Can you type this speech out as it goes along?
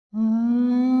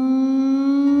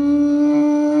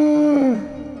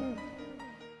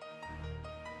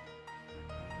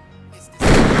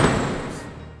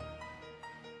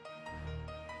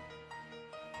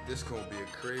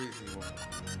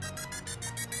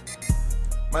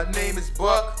My name is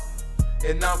Buck,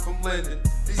 and I'm from Linden.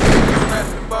 These niggas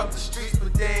rapping about the streets,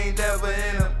 but they ain't never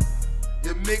in them.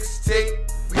 Your mixtape,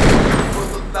 we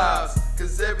full of lies.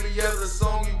 Cause every other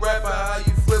song you rap about how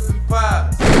you flipping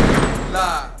pies.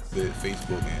 Lies. The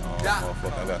Facebook and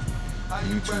motherfucker, I got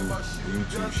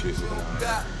YouTube shit going on.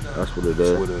 That's what it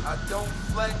is. Twitter, all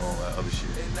that other shit.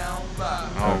 I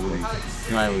don't really,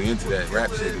 I'm not really into that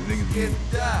rap shit.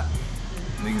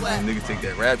 Niggas take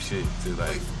that rap shit to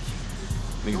like,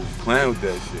 niggas be playing with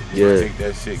that shit. You take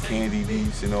that shit, candy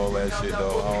beats and all that shit,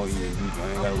 though. I don't even beef.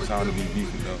 I ain't got no time to be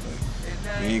beefing, though.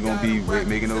 Like, we ain't gonna be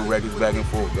making no records back and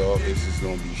forth, dog. It's just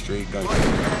gonna be straight gun shit.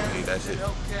 Ain't that shit.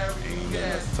 Ain't got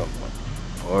nothing to talk about.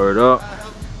 Word up.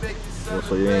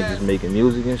 So you ain't just making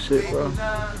music and shit, bro?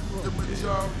 Nah,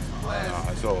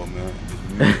 that's all, man. Just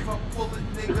music.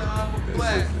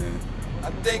 That's it, man.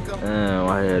 Damn,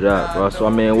 I hear that, bro. So I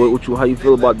mean, how you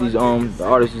feel about these the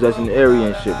artists that's in the area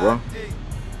and shit, bro?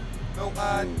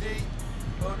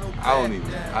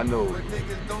 I know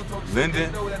Linden.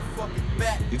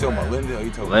 You talking about Linden or you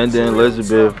talking Linden,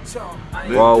 Elizabeth,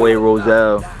 Broadway,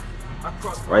 Roselle,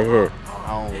 right here. I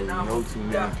don't really know too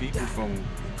many people from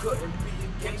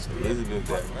Elizabeth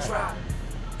that rap.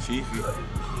 Chiefy,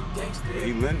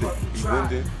 he Linden.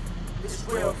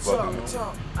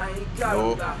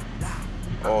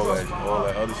 Motherfucking all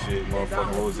that other shit,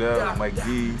 motherfucking Roselle, Mike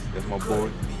D's, that's my boy.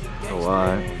 Oh,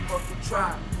 alright.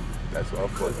 That's what I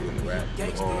fuck with in the rap.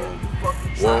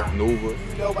 Walt, Nova,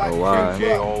 oh, wow. Kim K,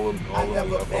 all of them, I fuck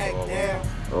with all of them.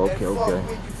 Okay.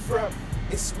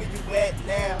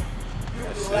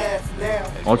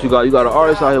 Don't you got an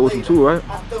artist out here with you too, right?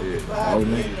 Yeah. Oh,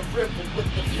 man.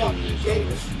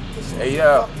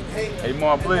 Hey, hey,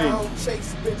 Mom, please. What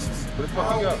the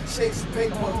fuck you got?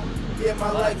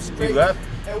 He left?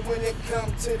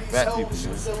 Fat people,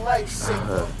 man.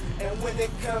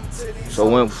 So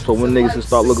when niggas can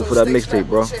start looking for that mixtape,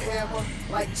 bro?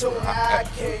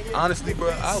 Honestly, bro,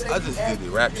 I just did the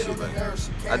rap shit. Like, I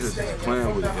just was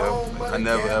playing with it, yo. Like, I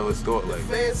never ever thought like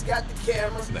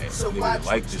niggas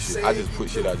like this shit. I just put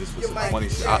shit out just for some funny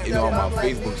shit. You know, on my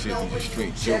Facebook shit be just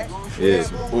straight jokes. Yeah.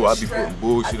 I be putting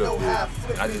bullshit up there.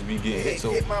 I just be getting hit.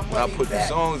 So when I put the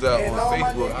songs out on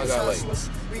Facebook, I got like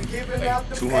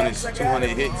 200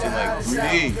 hits in like 3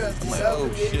 days. I'm like, oh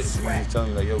shit. Somebody's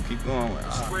telling me like, yo, keep going.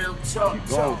 Like, keep going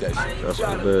with that shit. That's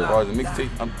what it As is. far as the mixtape,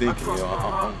 I'm thinking, yo, I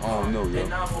don't know, yo. I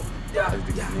just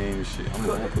think the name and shit. I'm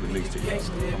gonna put a mixtape out.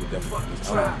 I'm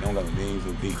definitely. I don't got no names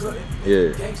or dates.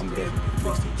 Yeah. I'm definitely put a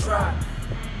mixtape out.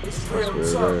 That's what it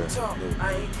is.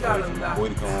 My boy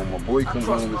to come home. My boy come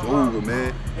home, it's over,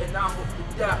 man.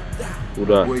 Who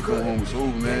that? My boy come home, it's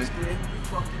over, man.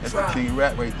 That's the king of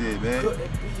rap right there, man.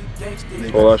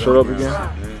 Oh, I showed up again? Shit,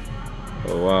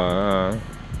 oh, wow, alright.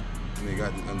 They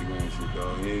got this underground shit,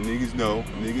 dog. Yeah, niggas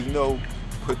know.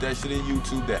 Put that shit in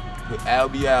YouTube. Put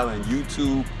Albie Allen,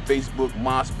 YouTube, Facebook,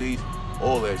 MySpace,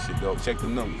 all that shit, dog. Check the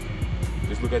numbers.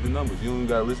 Just look at the numbers. You don't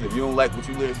gotta listen. If you don't like what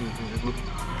you listen to, just look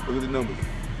at the numbers.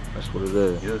 That's what it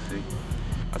is. You'll see.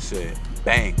 I said,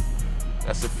 bang.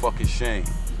 That's a fucking shame.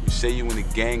 You say you in the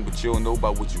gang, but you don't know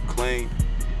about what you claim.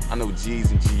 I know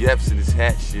G's and GFs in this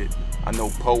hat shit. I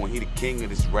know Poe and he the king of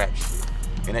this rap shit.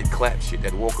 And that clap shit,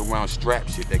 that walk around strap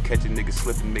shit, that catch a nigga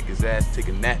slipping, make his ass take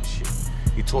a nap shit.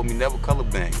 He taught me never color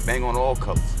bang, bang on all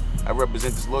colors. I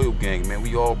represent this loyal gang, man,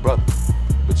 we all brothers.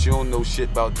 But you don't know shit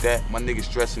about that. My niggas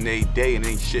stressing every day and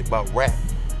ain't shit about rap.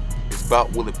 It's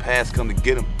about will the pass come to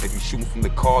get him. If you shooting from the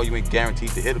car, you ain't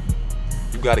guaranteed to hit him.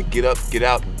 You gotta get up, get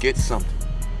out, and get something.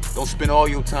 Don't spend all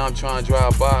your time trying to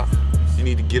drive by. You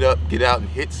need to get up, get out, and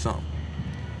hit something.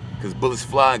 Cause bullets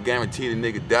fly and guarantee the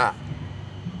nigga die.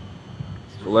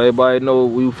 So let everybody know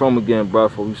where you from again, bro,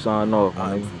 before we sign off,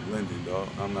 man. I'm from Linden, dog.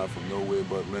 I'm not from nowhere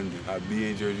but Linden. I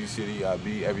be in Jersey City, I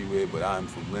be everywhere, but I'm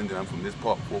from Linden. I'm from this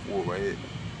part, 4th Ward right here.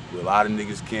 Where a lot of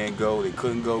niggas can't go, they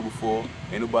couldn't go before.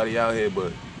 Ain't nobody out here,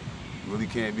 but you really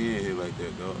can't be in here like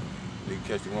that, dog. Nigga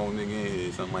catch the wrong nigga in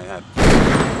here, something might happen.